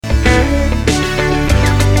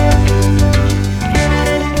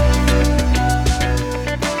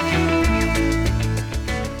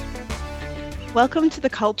Welcome to the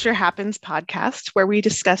Culture Happens podcast, where we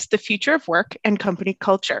discuss the future of work and company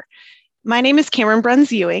culture. My name is Cameron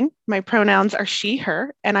Bruns-Ewing. My pronouns are she,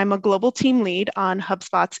 her, and I'm a global team lead on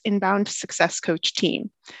HubSpot's Inbound Success Coach team.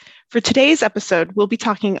 For today's episode, we'll be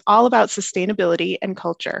talking all about sustainability and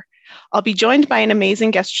culture. I'll be joined by an amazing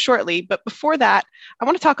guest shortly, but before that, I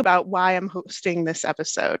want to talk about why I'm hosting this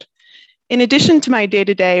episode. In addition to my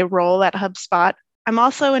day-to-day role at HubSpot, I'm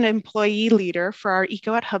also an employee leader for our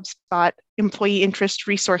Eco at HubSpot employee interest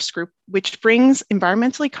resource group, which brings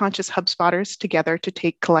environmentally conscious HubSpotters together to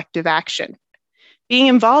take collective action. Being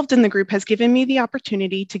involved in the group has given me the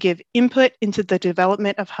opportunity to give input into the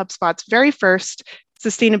development of HubSpot's very first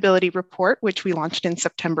sustainability report, which we launched in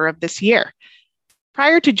September of this year.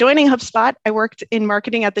 Prior to joining HubSpot, I worked in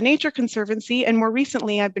marketing at the Nature Conservancy, and more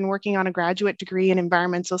recently, I've been working on a graduate degree in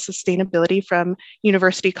environmental sustainability from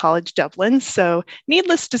University College Dublin. So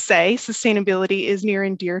needless to say, sustainability is near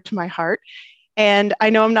and dear to my heart. And I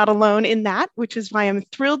know I'm not alone in that, which is why I'm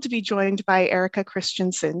thrilled to be joined by Erica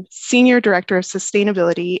Christensen, Senior Director of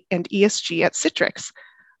Sustainability and ESG at Citrix,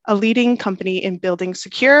 a leading company in building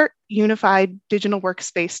secure, unified digital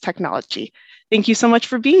workspace technology. Thank you so much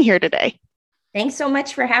for being here today. Thanks so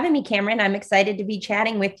much for having me, Cameron. I'm excited to be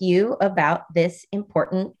chatting with you about this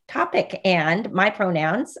important topic. And my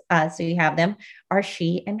pronouns, so you have them, are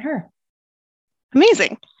she and her.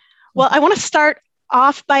 Amazing. Well, I want to start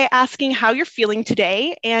off by asking how you're feeling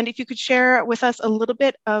today, and if you could share with us a little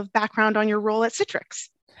bit of background on your role at Citrix.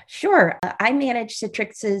 Sure. I manage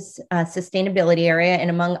Citrix's sustainability area, and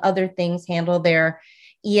among other things, handle their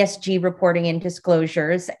ESG reporting and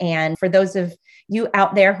disclosures. And for those of you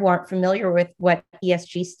out there who aren't familiar with what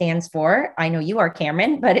ESG stands for, I know you are,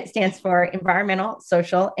 Cameron, but it stands for Environmental,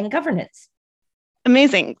 Social, and Governance.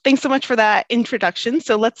 Amazing. Thanks so much for that introduction.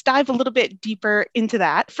 So let's dive a little bit deeper into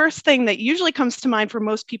that. First thing that usually comes to mind for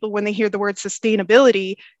most people when they hear the word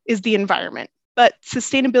sustainability is the environment. But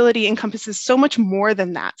sustainability encompasses so much more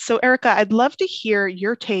than that. So Erica, I'd love to hear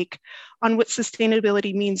your take on what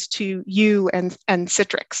sustainability means to you and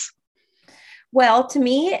Citrix. Well, to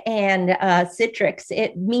me and Citrix,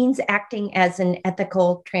 it means acting as an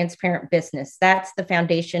ethical, transparent business. That's the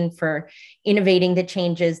foundation for innovating the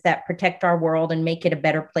changes that protect our world and make it a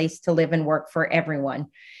better place to live and work for everyone.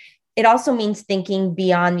 It also means thinking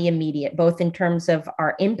beyond the immediate, both in terms of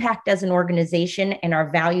our impact as an organization and our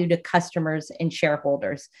value to customers and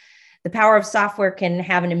shareholders. The power of software can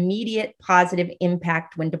have an immediate positive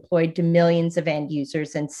impact when deployed to millions of end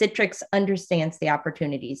users, and Citrix understands the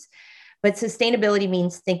opportunities. But sustainability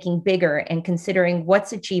means thinking bigger and considering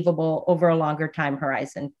what's achievable over a longer time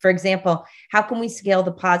horizon. For example, how can we scale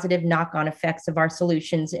the positive knock-on effects of our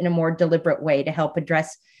solutions in a more deliberate way to help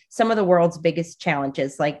address some of the world's biggest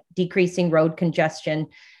challenges, like decreasing road congestion,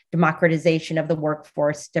 democratization of the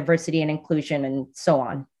workforce, diversity and inclusion, and so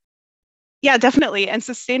on? Yeah, definitely. And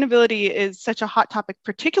sustainability is such a hot topic,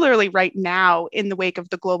 particularly right now in the wake of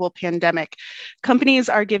the global pandemic. Companies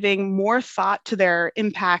are giving more thought to their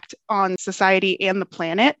impact on society and the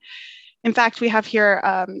planet. In fact, we have here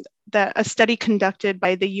a study conducted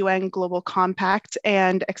by the UN Global Compact,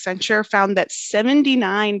 and Accenture found that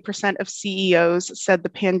 79% of CEOs said the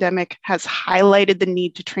pandemic has highlighted the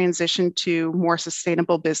need to transition to more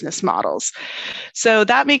sustainable business models. So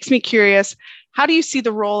that makes me curious. How do you see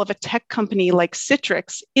the role of a tech company like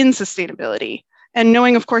Citrix in sustainability? And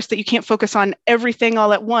knowing, of course, that you can't focus on everything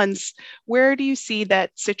all at once, where do you see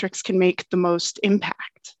that Citrix can make the most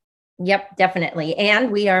impact? Yep, definitely.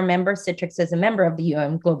 And we are Citrix is a member of the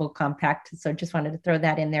UN Global Compact. So just wanted to throw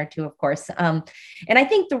that in there too, of course. And I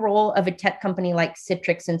think the role of a tech company like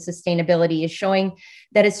Citrix in sustainability is showing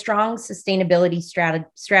that a strong sustainability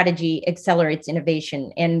strategy accelerates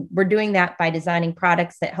innovation. And we're doing that by designing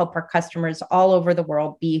products that help our customers all over the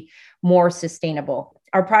world be more sustainable.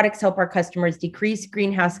 Our products help our customers decrease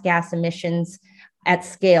greenhouse gas emissions at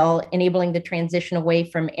scale, enabling the transition away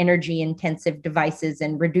from energy-intensive devices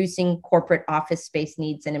and reducing corporate office space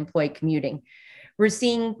needs and employee commuting. We're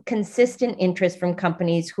seeing consistent interest from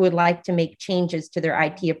companies who would like to make changes to their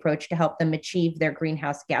IT approach to help them achieve their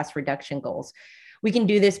greenhouse gas reduction goals. We can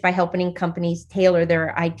do this by helping companies tailor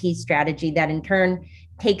their IT strategy that in turn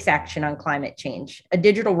takes action on climate change, a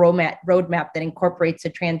digital roadmap that incorporates a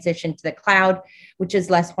transition to the cloud, which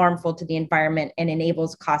is less harmful to the environment and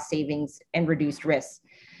enables cost savings and reduced risks.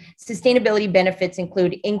 Sustainability benefits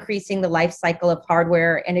include increasing the life cycle of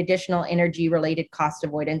hardware and additional energy-related cost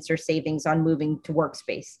avoidance or savings on moving to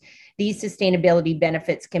workspace. These sustainability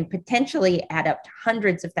benefits can potentially add up to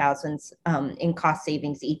hundreds of thousands in cost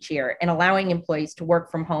savings each year, and allowing employees to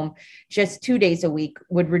work from home just 2 days a week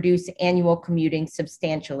would reduce annual commuting substantially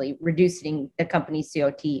substantially, reducing the company's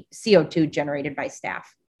CO2 generated by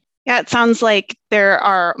staff. Yeah, it sounds like there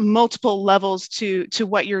are multiple levels to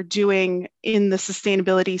what you're doing in the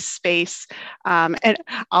sustainability space. And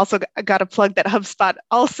also got to plug that HubSpot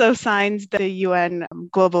also signs the UN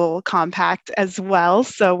Global Compact as well.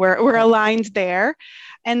 So we're aligned there.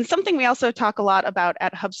 And something we also talk a lot about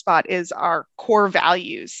at HubSpot is our core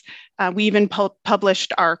values. We even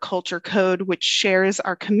published our culture code, which shares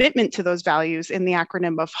our commitment to those values in the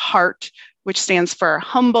acronym of HEART, which stands for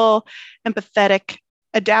humble, empathetic,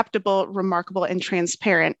 adaptable, remarkable, and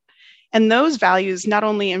transparent. And those values not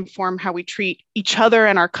only inform how we treat each other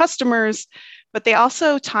and our customers, but they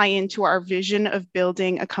also tie into our vision of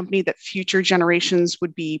building a company that future generations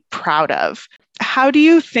would be proud of. How do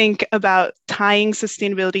you think about tying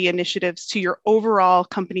sustainability initiatives to your overall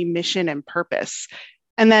company mission and purpose?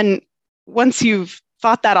 And then once you've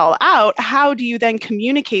thought that all out, how do you then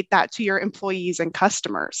communicate that to your employees and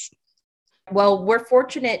customers? Well, we're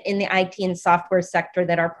fortunate in the IT and software sector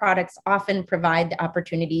that our products often provide the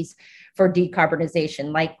opportunities for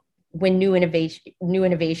decarbonization, like when new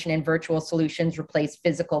innovation and virtual solutions replace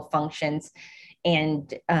physical functions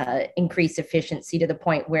and increase efficiency to the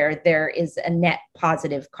point where there is a net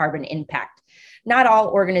positive carbon impact. Not all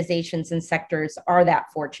organizations and sectors are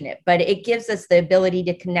that fortunate, but it gives us the ability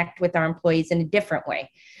to connect with our employees in a different way.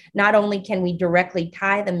 Not only can we directly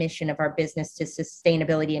tie the mission of our business to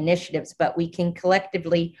sustainability initiatives, but we can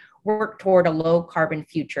collectively work toward a low carbon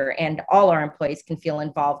future, and all our employees can feel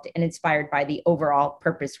involved and inspired by the overall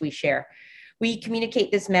purpose we share. We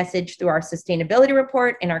communicate this message through our sustainability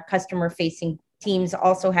report, and our customer-facing teams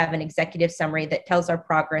also have an executive summary that tells our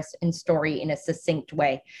progress and story in a succinct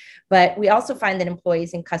way. But we also find that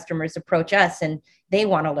employees and customers approach us and they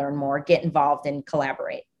want to learn more, get involved, and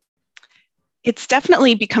collaborate. It's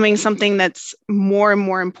definitely becoming something that's more and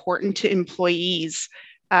more important to employees.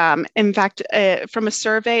 In fact, from a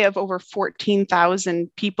survey of over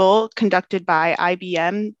 14,000 people conducted by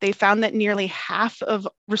IBM, they found that nearly half of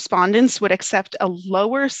respondents would accept a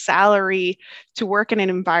lower salary to work in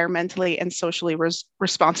an environmentally and socially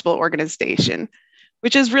responsible organization,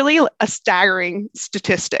 which is really a staggering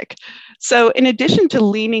statistic. So in addition to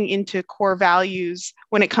leaning into core values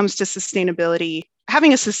when it comes to sustainability,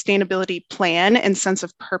 having a sustainability plan and sense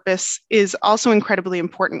of purpose is also incredibly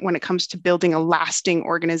important when it comes to building a lasting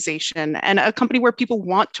organization and a company where people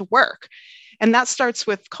want to work. And that starts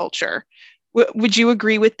with culture. Would you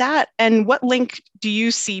agree with that? And what link do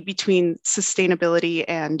you see between sustainability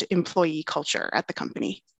and employee culture at the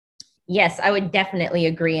company? Yes, I would definitely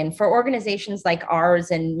agree. And for organizations like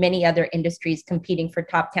ours and many other industries competing for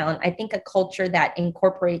top talent, I think a culture that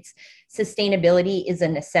incorporates sustainability is a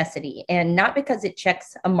necessity. And not because it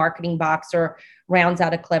checks a marketing box or rounds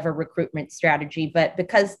out a clever recruitment strategy, but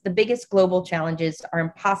because the biggest global challenges are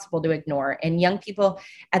impossible to ignore. And young people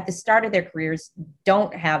at the start of their careers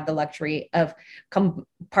don't have the luxury of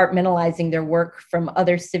compartmentalizing their work from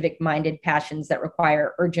other civic-minded passions that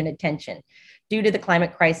require urgent attention. Due to the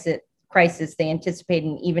climate crisis, they anticipate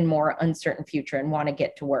an even more uncertain future and want to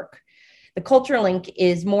get to work. The culture link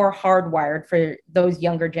is more hardwired for those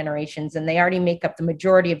younger generations, and they already make up the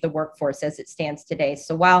majority of the workforce as it stands today.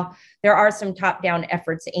 So while there are some top-down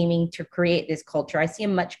efforts aiming to create this culture, I see a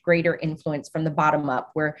much greater influence from the bottom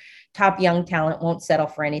up, where top young talent won't settle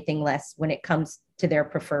for anything less when it comes to their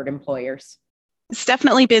preferred employers. It's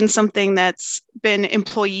definitely been something that's been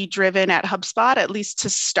employee driven at HubSpot, at least to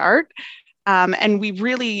start. And we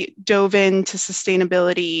really dove into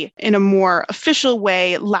sustainability in a more official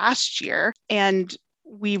way last year. And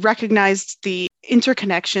we recognized the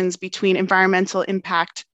interconnections between environmental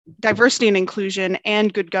impact, diversity and inclusion,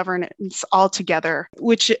 and good governance all together,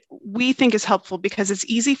 which we think is helpful because it's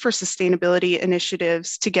easy for sustainability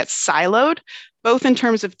initiatives to get siloed, both in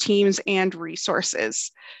terms of teams and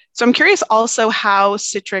resources. So I'm curious also how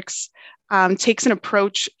Citrix takes an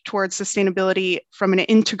approach towards sustainability from an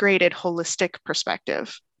integrated, holistic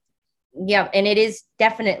perspective. Yeah, and it is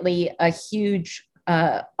definitely a huge,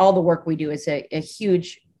 all the work we do is a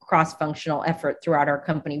huge cross-functional effort throughout our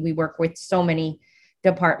company. We work with so many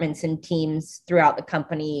departments and teams throughout the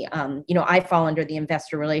company. I fall under the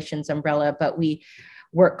investor relations umbrella, but we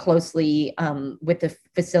work closely with the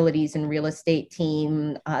facilities and real estate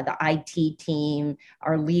team, the IT team,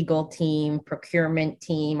 our legal team, procurement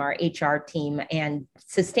team, our HR team, and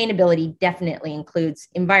sustainability definitely includes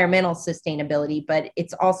environmental sustainability, but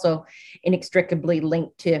it's also inextricably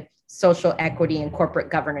linked to social equity and corporate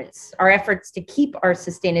governance. Our efforts to keep our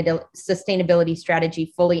sustainability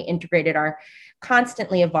strategy fully integrated are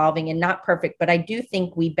constantly evolving and not perfect, but I do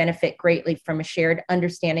think we benefit greatly from a shared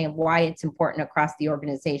understanding of why it's important across the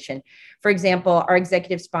organization. For example, our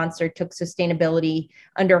executive sponsor took sustainability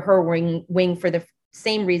under her wing for the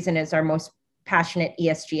same reason as our most passionate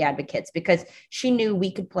ESG advocates, because she knew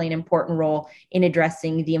we could play an important role in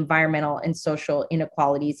addressing the environmental and social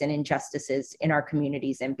inequalities and injustices in our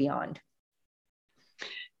communities and beyond.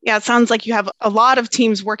 Yeah, it sounds like you have a lot of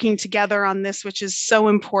teams working together on this, which is so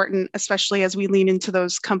important, especially as we lean into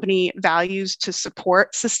those company values to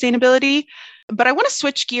support sustainability. But I want to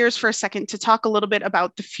switch gears for a second to talk a little bit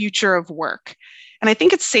about the future of work. And I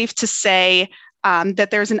think it's safe to say that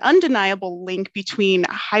there's an undeniable link between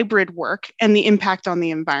hybrid work and the impact on the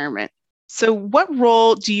environment. So what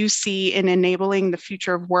role do you see in enabling the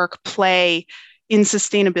future of work play in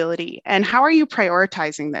sustainability? And how are you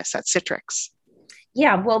prioritizing this at Citrix?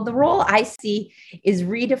 Yeah, well, the role I see is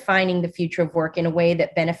redefining the future of work in a way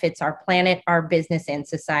that benefits our planet, our business, and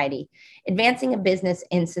society. Advancing a business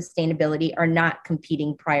and sustainability are not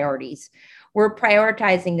competing priorities. We're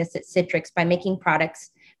prioritizing this at Citrix by making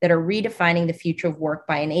products that are redefining the future of work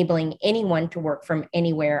by enabling anyone to work from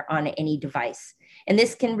anywhere on any device. And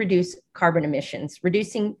this can reduce carbon emissions,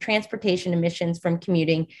 reducing transportation emissions from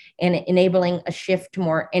commuting and enabling a shift to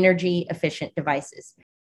more energy efficient devices.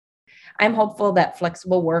 I'm hopeful that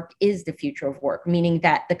flexible work is the future of work, meaning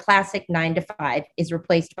that the classic 9 to 5 is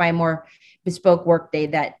replaced by a more bespoke workday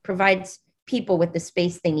that provides people with the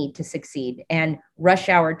space they need to succeed, and rush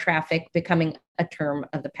hour traffic becoming a term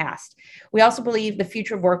of the past. We also believe the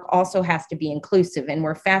future of work also has to be inclusive, and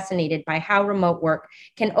we're fascinated by how remote work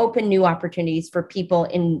can open new opportunities for people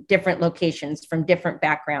in different locations from different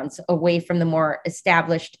backgrounds, away from the more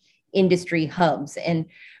established industry hubs. And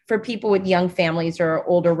for people with young families or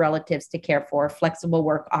older relatives to care for, flexible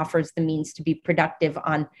work offers the means to be productive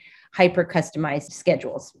on hyper-customized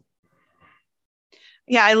schedules.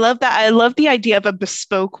 Yeah, I love that. I love the idea of a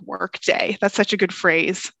bespoke workday. That's such a good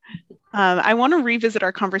phrase. I want to revisit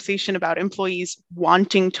our conversation about employees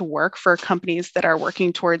wanting to work for companies that are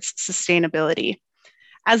working towards sustainability.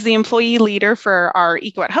 As the employee leader for our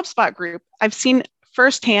Eco at HubSpot group, I've seen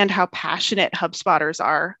firsthand how passionate HubSpotters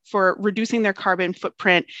are for reducing their carbon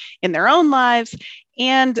footprint in their own lives.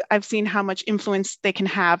 And I've seen how much influence they can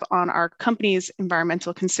have on our company's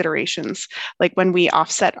environmental considerations, like when we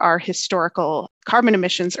offset our historical carbon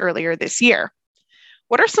emissions earlier this year.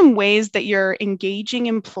 What are some ways that you're engaging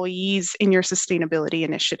employees in your sustainability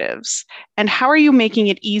initiatives? And how are you making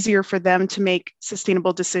it easier for them to make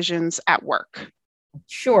sustainable decisions at work?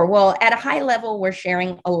 Sure. Well, at a high level, we're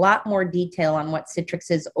sharing a lot more detail on what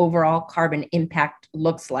Citrix's overall carbon impact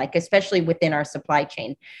looks like, especially within our supply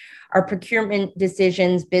chain. Our procurement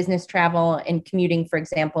decisions, business travel, and commuting, for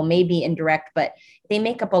example, may be indirect, but they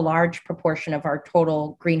make up a large proportion of our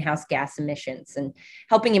total greenhouse gas emissions. And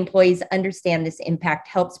helping employees understand this impact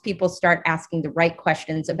helps people start asking the right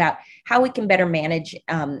questions about how we can better manage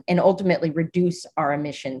and ultimately reduce our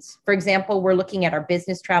emissions. For example, we're looking at our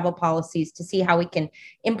business travel policies to see how we can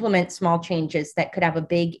implement small changes that could have a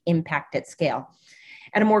big impact at scale.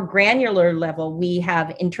 At a more granular level, we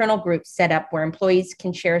have internal groups set up where employees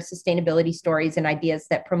can share sustainability stories and ideas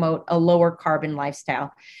that promote a lower carbon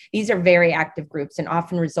lifestyle. These are very active groups and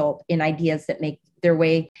often result in ideas that make their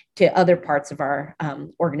way to other parts of our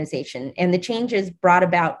organization. And the changes brought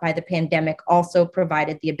about by the pandemic also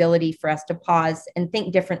provided the ability for us to pause and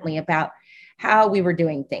think differently about how we were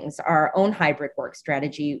doing things. Our own hybrid work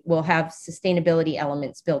strategy will have sustainability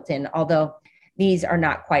elements built in, although these are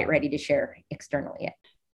not quite ready to share externally yet.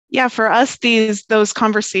 Yeah, for us, those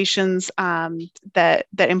conversations that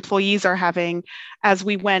employees are having as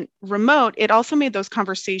we went remote, it also made those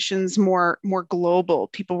conversations more global.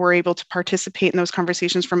 People were able to participate in those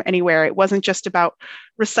conversations from anywhere. It wasn't just about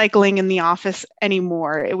recycling in the office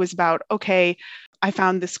anymore. It was about, okay, I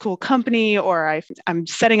found this cool company, or I'm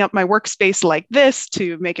setting up my workspace like this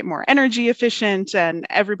to make it more energy efficient, and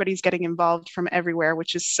everybody's getting involved from everywhere,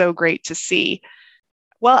 which is so great to see.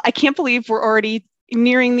 Well, I can't believe we're already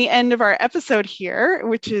nearing the end of our episode here,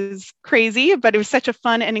 which is crazy, but it was such a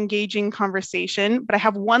fun and engaging conversation. But I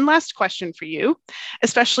have one last question for you,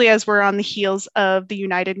 especially as we're on the heels of the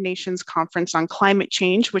United Nations Conference on Climate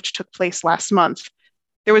Change, which took place last month.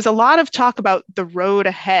 There was a lot of talk about the road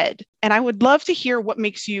ahead, and I would love to hear what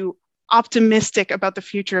makes you optimistic about the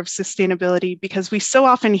future of sustainability, because we so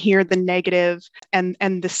often hear the negative and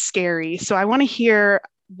the scary. So I want to hear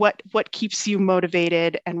what keeps you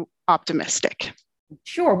motivated and optimistic.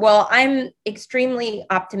 Sure. Well, I'm extremely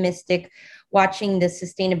optimistic watching the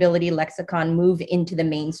sustainability lexicon move into the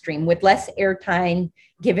mainstream with less airtime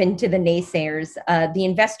given to the naysayers. The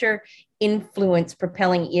investor influence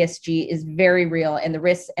propelling ESG is very real, and the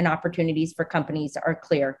risks and opportunities for companies are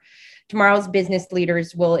clear. Tomorrow's business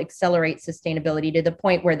leaders will accelerate sustainability to the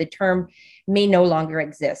point where the term may no longer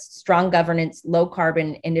exist. Strong governance, low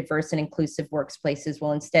carbon, and diverse and inclusive workplaces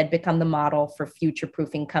will instead become the model for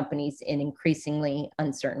future-proofing companies in increasingly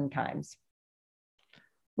uncertain times.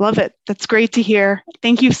 Love it. That's great to hear.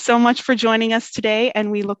 Thank you so much for joining us today,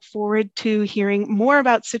 and we look forward to hearing more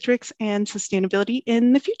about Citrix and sustainability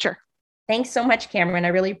in the future. Thanks so much, Cameron. I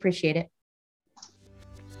really appreciate it.